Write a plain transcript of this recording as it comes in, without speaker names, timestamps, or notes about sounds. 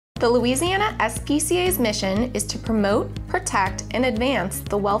The Louisiana SPCA's mission is to promote, protect, and advance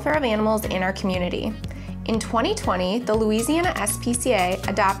the welfare of animals in our community. In 2020, the Louisiana SPCA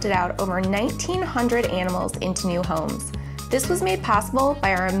adopted out over 1,900 animals into new homes. This was made possible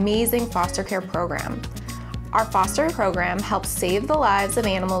by our amazing foster care program. Our foster program helps save the lives of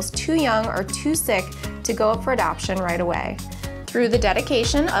animals too young or too sick to go up for adoption right away. Through the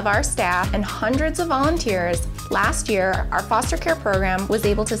dedication of our staff and hundreds of volunteers, last year our foster care program was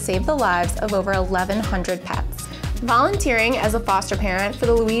able to save the lives of over 1,100 pets. Volunteering as a foster parent for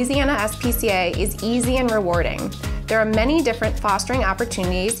the Louisiana SPCA is easy and rewarding. There are many different fostering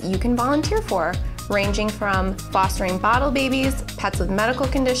opportunities you can volunteer for, ranging from fostering bottle babies, pets with medical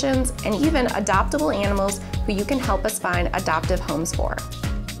conditions, and even adoptable animals who you can help us find adoptive homes for.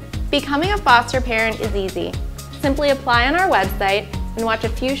 Becoming a foster parent is easy. Simply apply on our website and watch a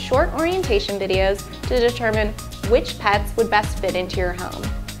few short orientation videos to determine which pets would best fit into your home.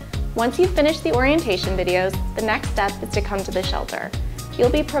 Once you've finished the orientation videos, the next step is to come to the shelter. You'll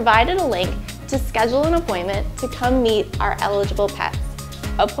be provided a link to schedule an appointment to come meet our eligible pets.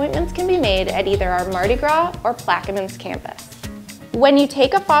 Appointments can be made at either our Mardi Gras or Plaquemines campus. When you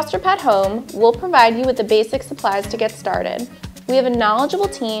take a foster pet home, we'll provide you with the basic supplies to get started. We have a knowledgeable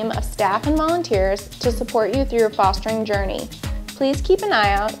team of staff and volunteers to support you through your fostering journey. Please keep an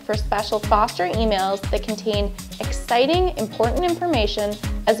eye out for special foster emails that contain exciting, important information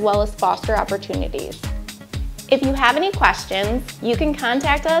as well as foster opportunities. If you have any questions, you can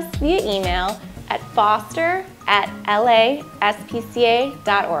contact us via email at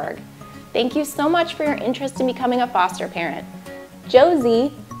foster@laspca.org. Thank you so much for your interest in becoming a foster parent.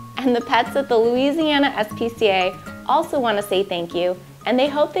 Josie and the pets at the Louisiana SPCA also want to say thank you, and they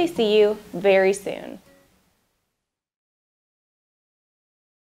hope they see you very soon.